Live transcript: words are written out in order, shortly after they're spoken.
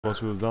while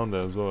she was down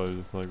there as well. I was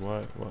just like,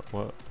 what?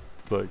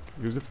 Like,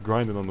 he was just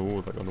grinding on the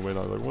walls, like on the way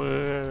down. Like, what?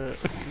 I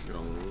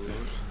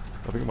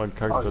think my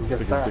character tried to stick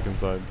his dick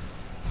inside.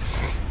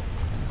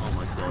 Oh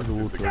my god. The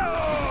water.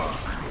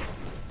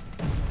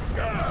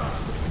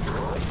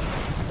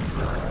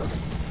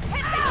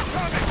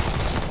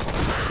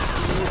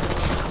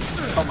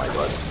 Oh my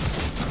god.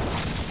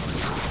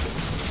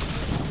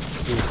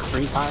 He's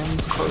 3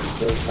 times close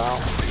to his now.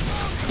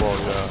 Well,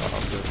 yeah,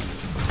 after.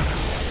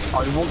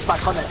 Oh, he walked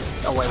back on it.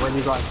 Oh wait, where's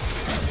he going?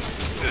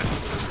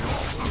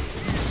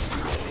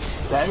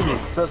 The enemy.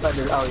 So it's like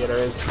there's, oh yeah, there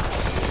is.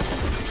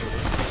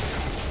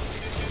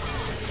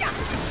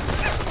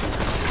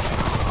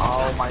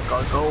 Oh my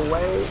god, go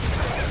away.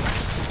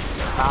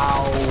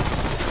 Ow.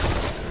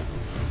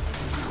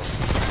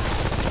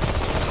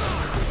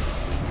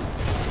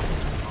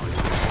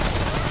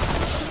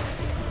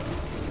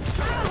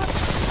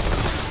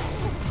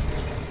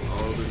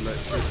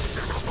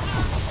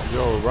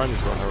 Yo,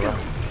 Ryan's got her right.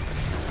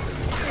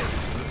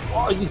 Oh,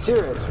 are you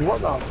serious?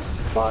 What the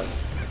fuck?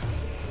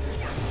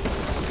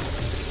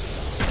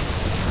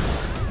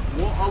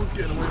 What? I was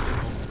getting away from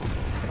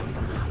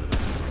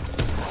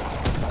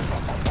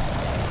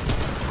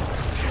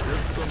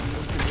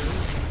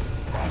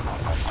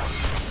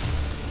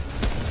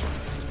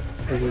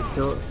Is it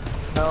still?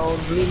 No,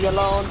 leave me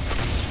alone.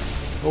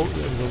 Oh,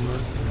 yeah, no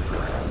man.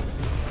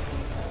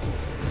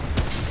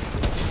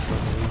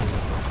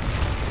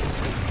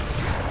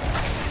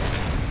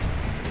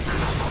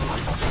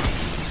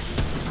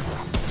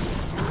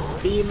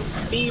 Beam,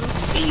 beam,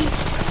 beam.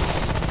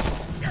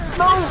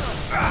 No!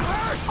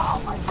 Oh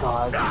my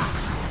god.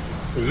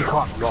 You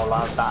can't roll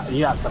out that.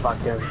 You have to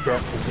fucking do it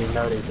because you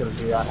know they're gonna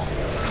do that.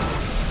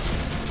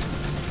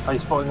 Are you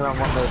spawning around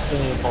one of those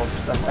thingy bolts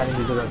that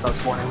enemies are gonna start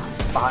spawning?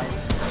 Behind.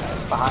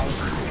 Behind.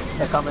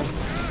 They're coming.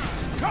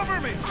 Cover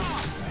me!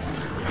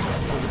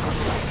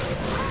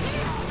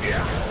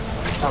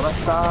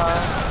 Alexa.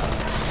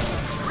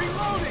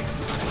 Reloading!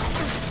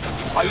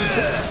 Are you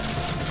serious?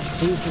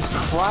 Jesus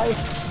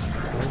Christ.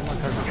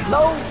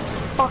 No!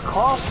 Fuck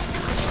off!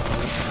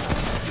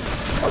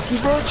 Fuck you,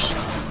 bitch!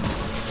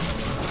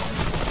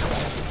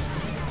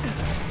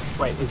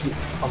 Wait, is he?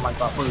 Oh my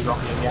god, what is wrong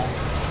with again?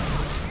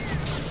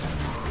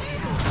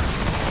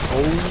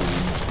 Oh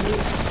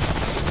shit.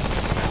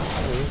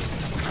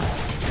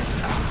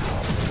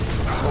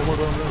 Oh my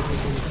god,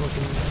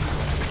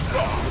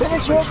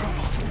 Finish it!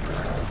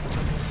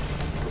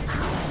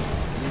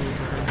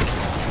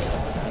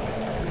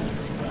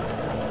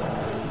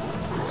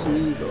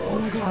 oh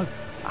my god.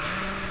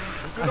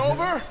 Is it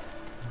over?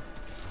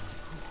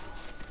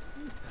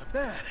 Not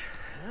bad,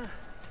 huh?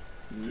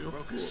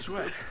 Broke a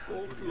sweat.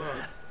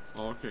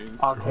 Arcane.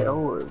 Okay,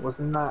 oh, it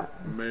wasn't that.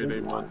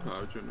 Mayday mod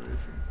power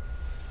generation.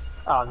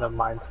 Oh, never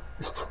mind.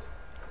 But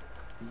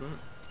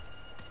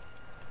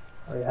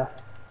Oh yeah.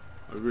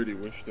 I really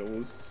wish there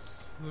was.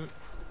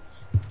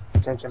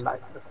 Change him back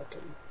to the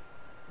fucking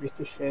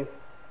ricochet.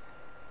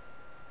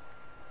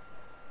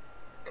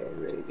 Okay,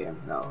 ready game.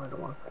 No, I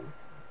don't want them.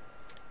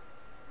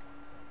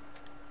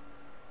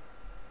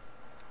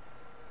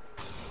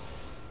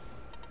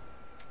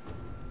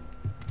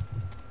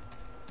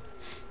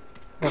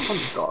 Yeah, from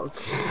the dog.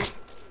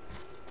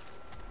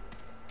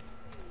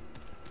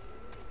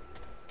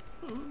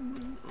 Oh,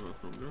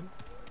 that's not good.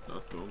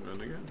 That's not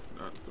good again.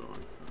 That's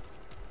alright.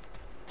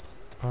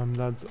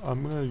 Lads,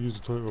 I'm gonna use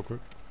the toilet real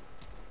quick.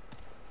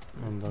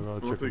 And I gotta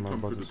I'll check take my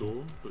come through bugs. the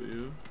door, but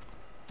yeah.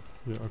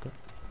 Yeah, okay.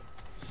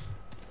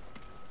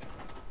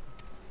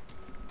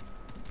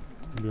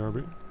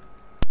 BRB.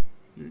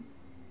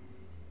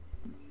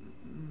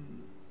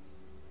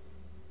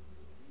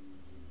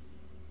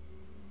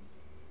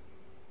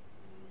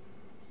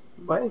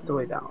 Where is the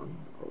way down?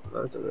 Oh,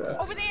 those are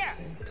there. Over there!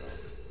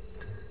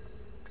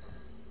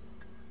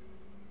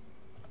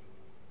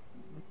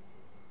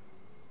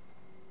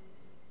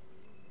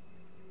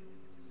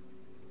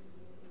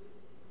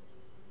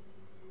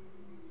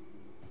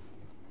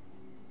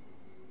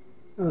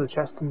 There's a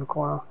chest in the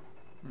corner.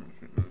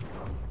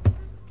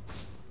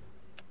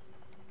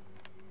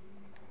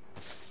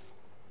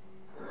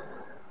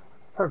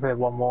 Probably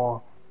one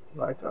more,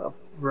 like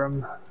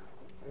room,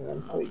 and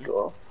then probably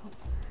go off.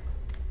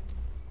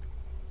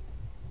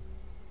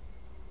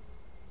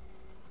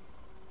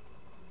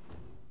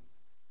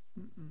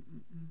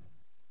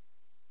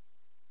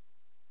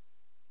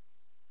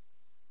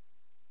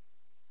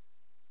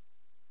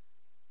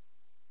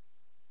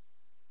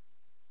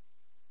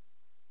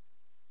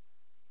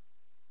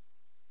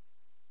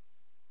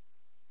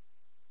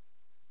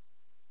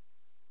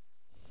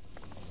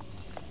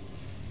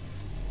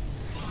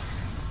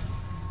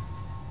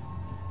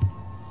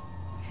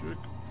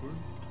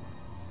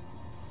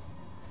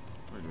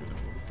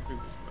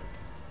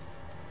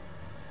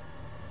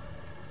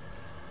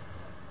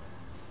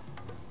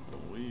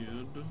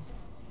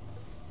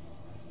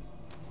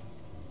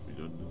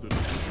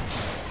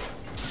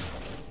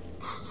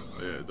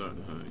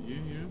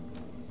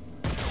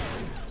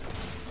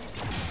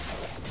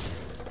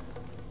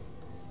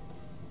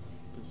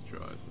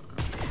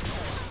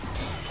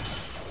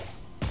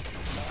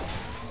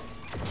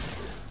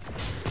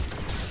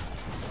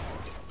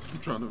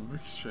 trying to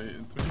ricochet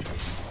into him.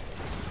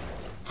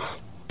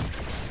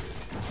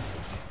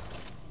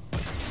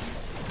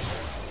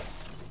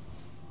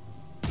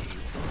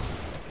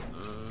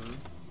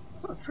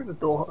 Through the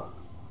door.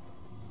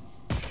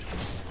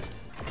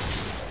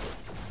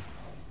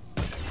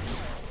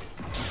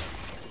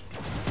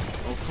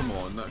 Oh, come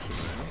on, that should be.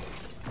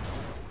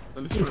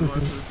 At least try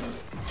right through that.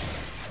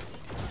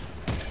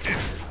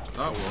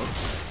 That worked.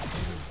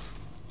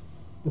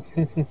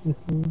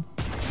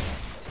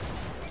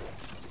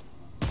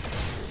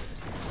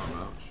 I'm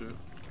out, shit.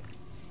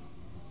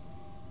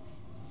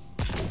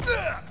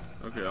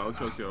 Okay, I was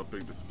trying to see how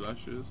big the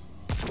splash is.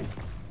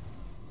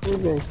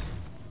 Really?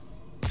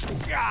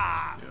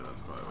 Yeah,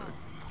 that's quite big.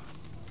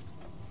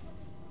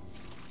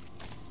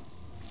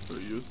 So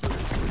you used to it.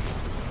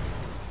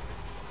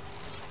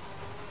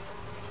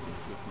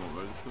 It's not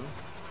register.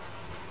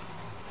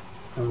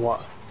 And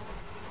what?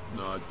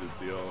 No, I did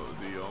the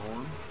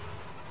one.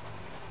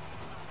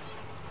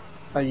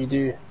 Oh, you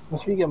do.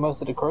 Must you get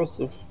most of the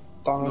corrosive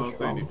damage No, I was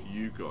saying from? if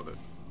you got it.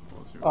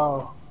 What's your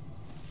Oh.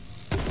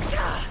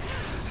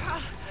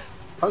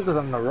 Oh, because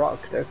I'm the rock,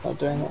 that's not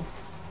doing it.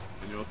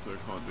 And you also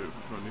can't do it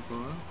for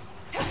 25.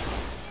 I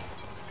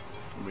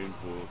mean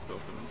for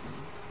self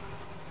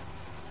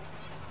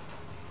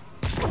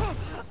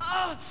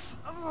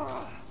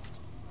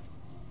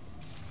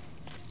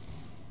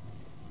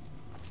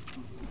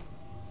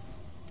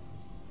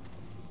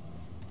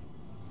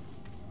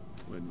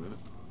Wait a minute.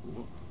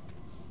 What?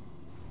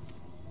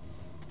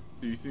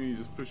 Do you think he's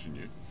just pushing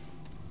you?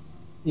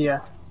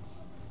 Yeah.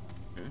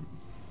 Okay.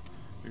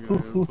 You're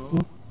gonna go far?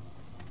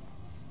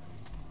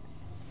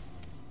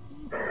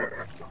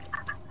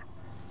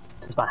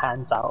 Just my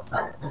hands out.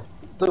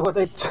 Look what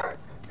they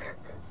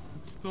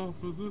Stop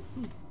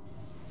resisting.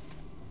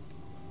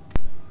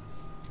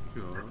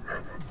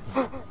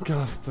 God.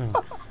 Disgusting.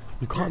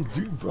 You can't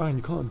do, Brian,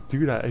 you can't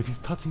do that. If he's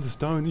touching the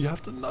stone, you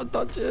have to not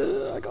touch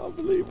it. I can't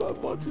believe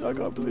I'm watching. I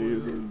can't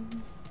believe it.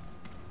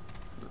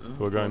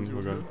 We're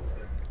going.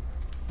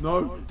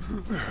 No!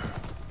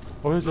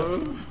 What is it?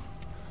 No!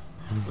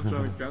 I'm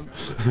trying to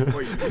cancel it.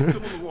 Wait, you're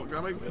still on the walk,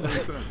 that makes no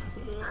sense.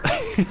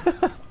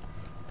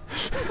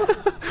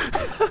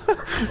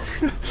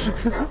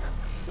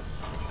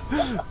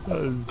 That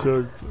is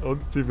jokes. On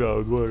TV I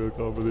would work, I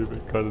can't believe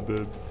it kinda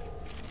did.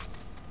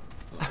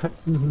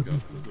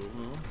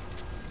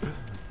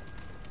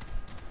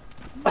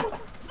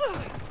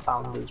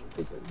 Founders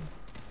prison.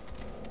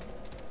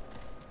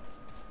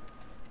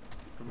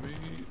 For me?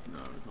 No,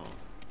 we can't.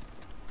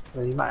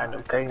 Well, you might end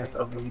up getting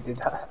stuff if you did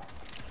that.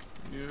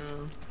 Yeah.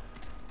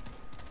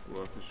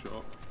 Worth a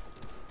shot.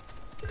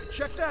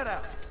 Check that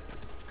out.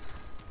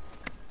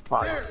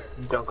 Well,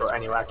 you don't go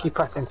anywhere. I keep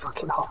pressing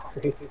fucking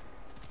R3.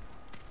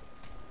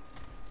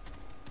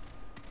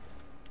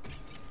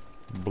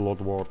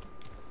 Blood wart.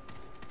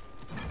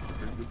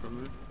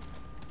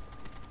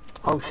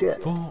 Oh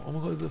shit. Oh my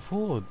god, is it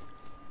forward?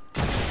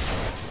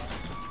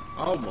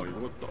 Oh my,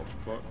 what the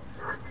fuck?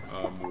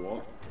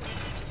 What?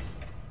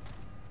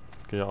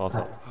 Get your ass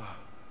up.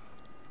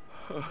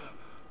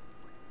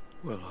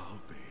 Well, I'll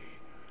be.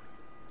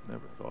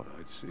 Never thought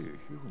I'd see a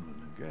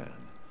human again.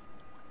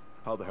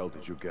 How the hell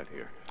did you get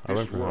here? I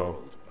went This for hell.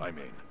 world, I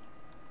mean.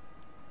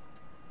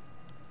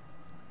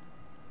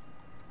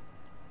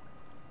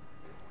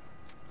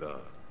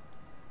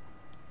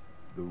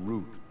 The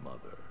root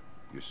mother,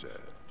 you said.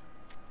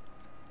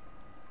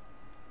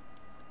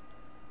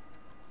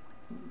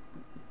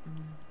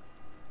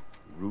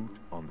 Root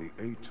on the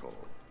atoll.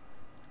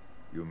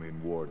 You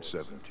mean Ward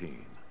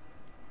 17.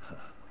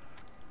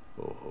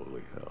 Oh,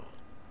 holy hell.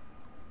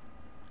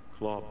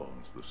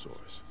 Clawbone's the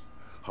source.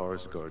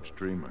 Harsgard's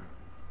dreamer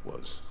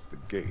was the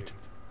gate.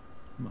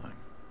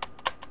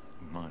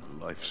 My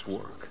life's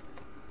work.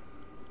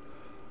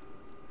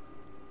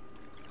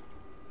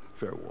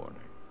 Fair warning.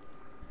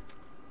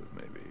 But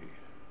maybe,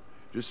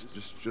 just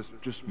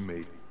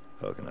maybe.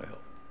 How can I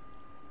help?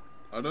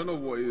 I don't know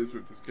what it is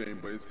with this game,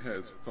 but his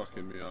hair's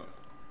fucking me up.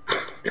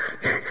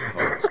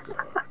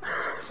 Harsgard.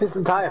 His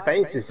entire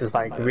face is just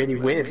like really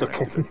weird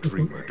looking.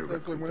 Dreamer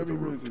That's directly like to whenever the he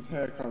moves, root. his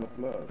hair kind of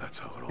blurs. That's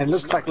how it all It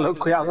looks like low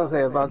quality. I was gonna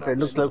say about to say it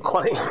looks low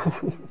quality.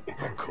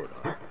 How could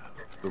I have?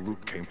 The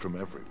root came from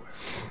everywhere.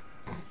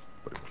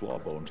 But if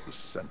Clawbone's the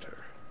center,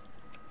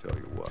 tell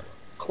you what,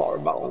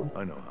 Clawbone.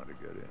 I know how to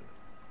get in.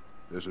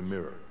 There's a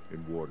mirror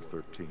in Ward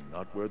 13,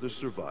 not where the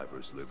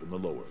survivors live, in the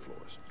lower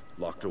floors.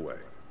 Locked away.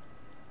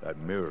 That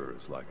mirror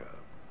is like a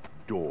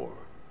door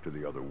to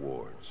the other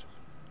wards.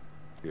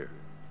 Here.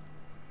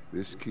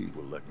 This key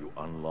will let you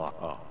unlock...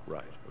 Ah,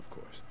 right, of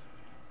course.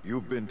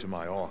 You've been to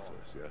my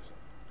office,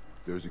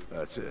 yes?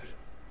 That's it.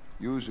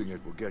 Using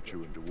it will get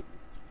you into...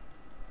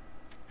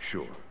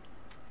 Sure.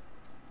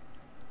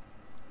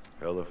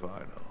 Hell if I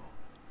know.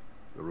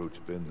 The root's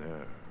been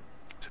there.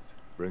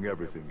 Bring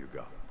everything you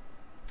got.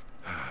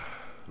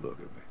 Look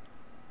at me.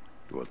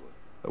 Well,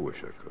 I wish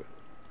I could.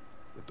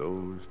 But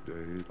those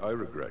days, I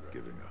regret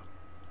giving up.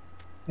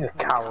 You're a It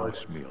coward.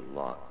 cost me a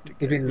lot to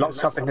He's get been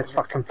locked up in this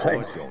fucking Oh,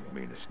 place. I don't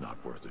mean it's not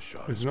worth a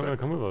shot. He's not gonna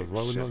come with us.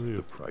 Why would not Accept you?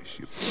 the price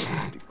you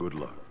pay. Good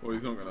luck. Well,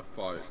 he's not gonna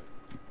fight.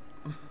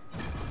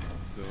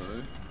 Do I?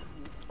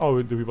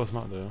 Oh, did we bust him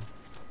out there?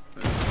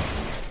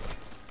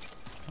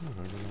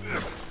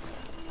 Yeah.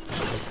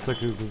 Let's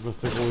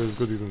take all his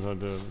goodies inside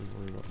there.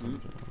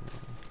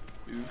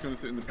 He's just gonna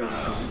sit in the building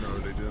because you know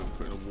they didn't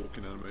put in a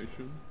walking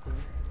animation.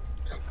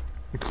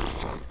 It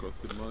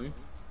costed money.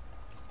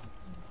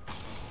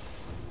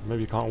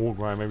 Maybe he can't walk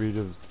right, maybe he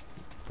just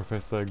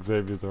Professor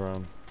Xavier's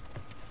around.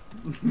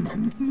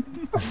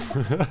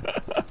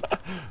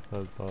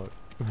 That's dark.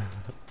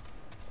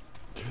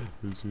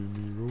 You see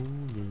me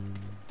rolling,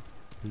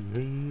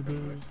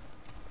 behaving,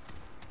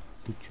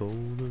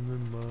 patrolling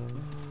in my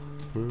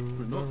world.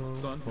 We're not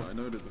done here. I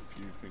know there's a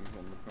few things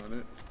on the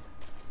planet.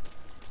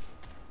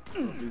 I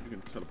believe you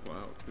can teleport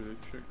out to the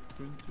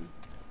checkpoint.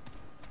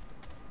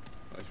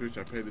 I just wish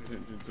I paid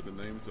attention to the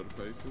names of the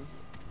places.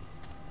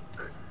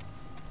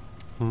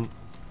 Hmm.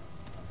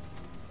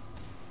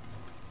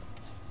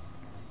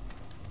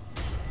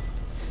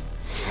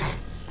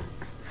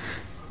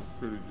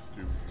 Really just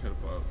do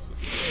teleport out so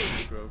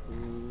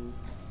travel.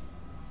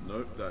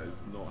 Nope, that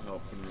is not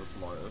helping in the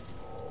slightest.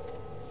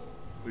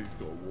 Please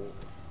gotta walk.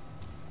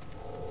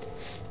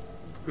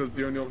 Because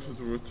the only options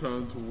are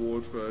return to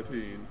Ward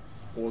 13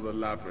 or the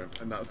Labyrinth,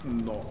 and that's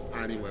not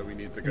anywhere we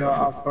need to go. No,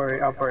 I'll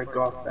probably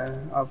go off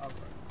then. Hold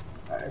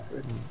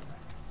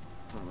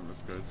on,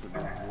 let's go to the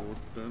Ward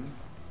then.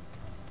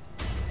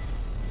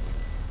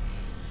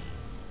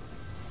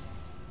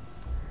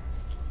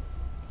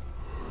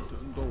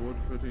 Ward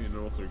 13, and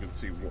also we can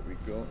see what we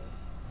got.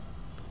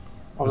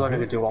 I was only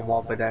going to do one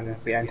more, but then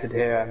we entered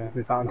here and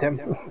we found him.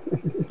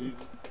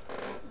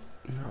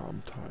 Yeah,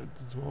 I'm tired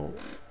as well.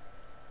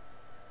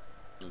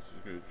 Let's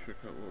just go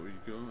check out what we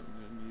got, and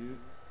then you...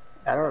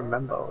 I don't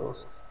remember what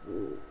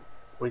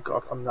we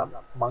got from that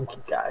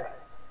monkey guy.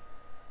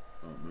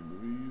 I don't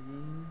remember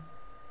either.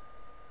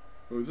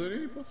 Oh, was there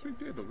any boss we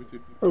did, or we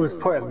did... It was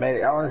probably a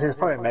melee, honestly it's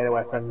probably a melee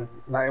weapon.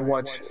 Like,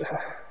 watch...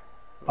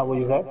 How would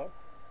you say?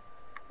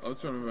 I was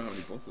trying to remember how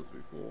many bosses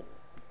we fought.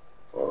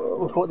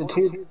 We fought the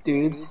two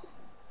dudes,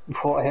 we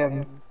fought him,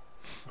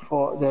 we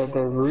fought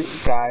the root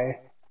guy.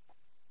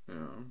 Yeah.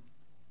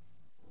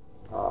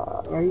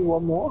 Maybe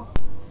one more?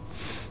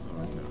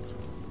 Oh, okay.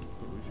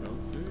 But we shall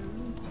see.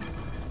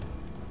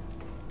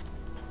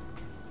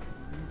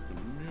 Here's the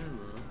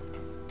mirror.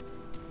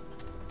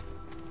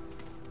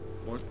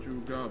 What you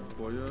got,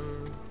 boyo?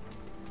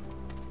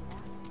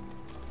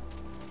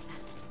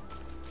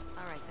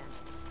 Alright then.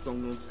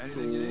 Song of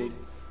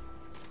Swords.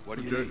 What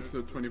do you Projects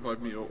a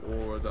 25-meter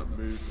aura that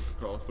moves with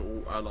the caster.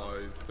 All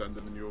allies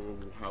standing in the aura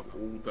will have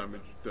all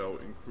damage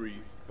dealt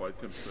increased by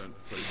 10%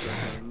 for 8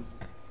 seconds.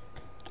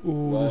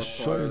 Ooh, this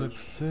shot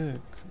looks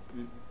sick.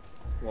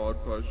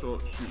 Wildfire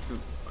shot shoots an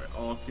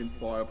arcing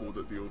fireball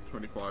that deals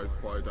 25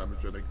 fire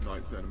damage and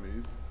ignites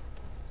enemies.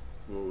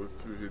 Well,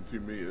 within 2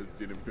 meters,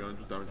 dealing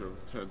 300 damage over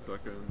 10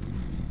 seconds.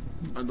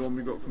 And the one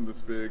we got from the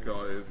spear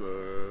guy is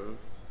a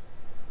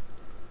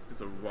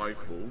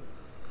rifle,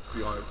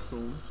 the Eye of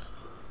Storm.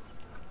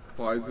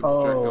 Fires a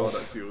projectile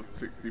that deals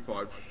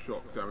 65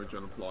 shock damage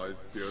and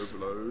applies the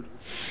overload.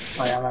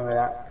 Oh yeah, I remember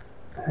that.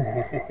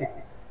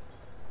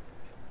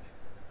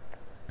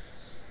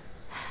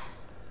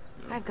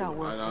 I've got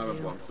work and to I do.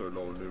 have one so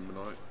low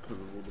Illuminite because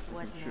of all the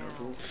fucking shit I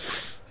bought.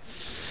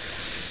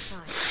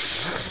 Fine.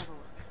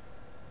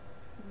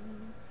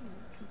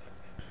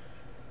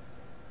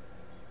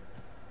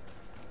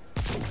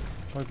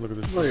 Let's have a look.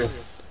 Look at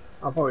this.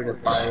 I'll probably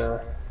just buy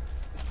the...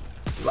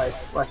 Like,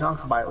 I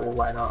can buy it all,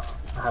 why not?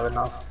 I have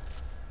enough.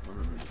 I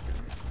remember this game.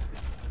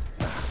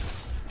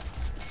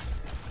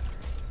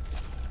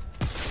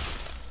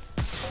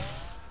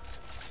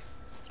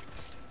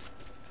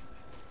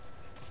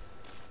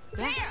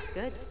 Yeah,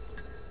 good.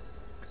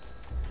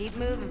 Keep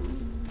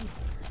moving.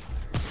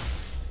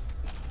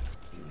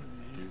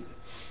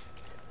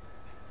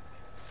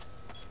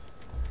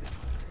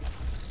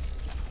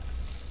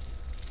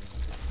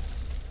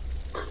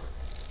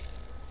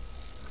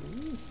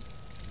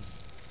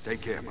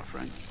 Take care, my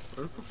friend.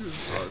 Where the fuck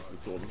is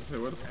this sword? Hey,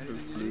 where the fuck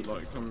is blue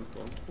light coming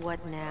from?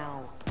 What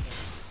now?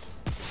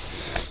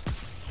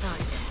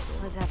 Fine.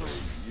 Let's have a look.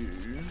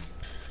 You.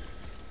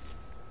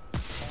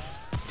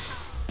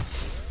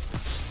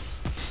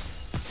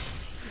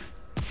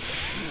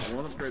 I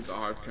want to upgrade the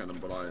hive cannon,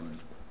 but I am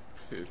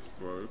pissed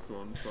broke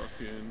on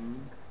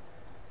fucking.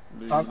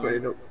 I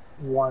upgraded it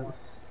once.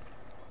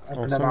 And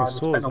Oh, then some I just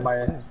swords, spent on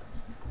that's my...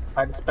 I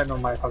had to spend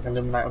on my fucking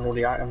Illuminate on all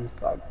the items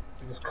that I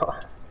just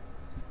got.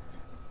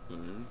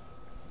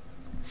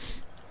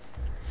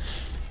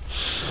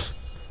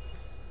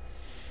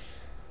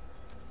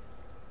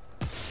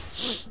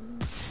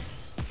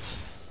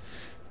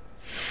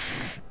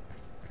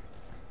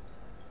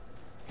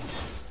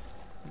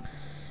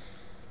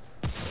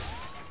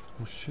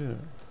 Oh shit.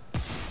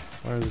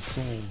 Why is it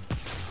storm?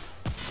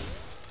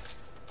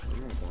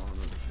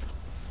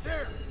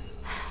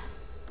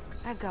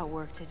 I've got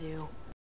work to do.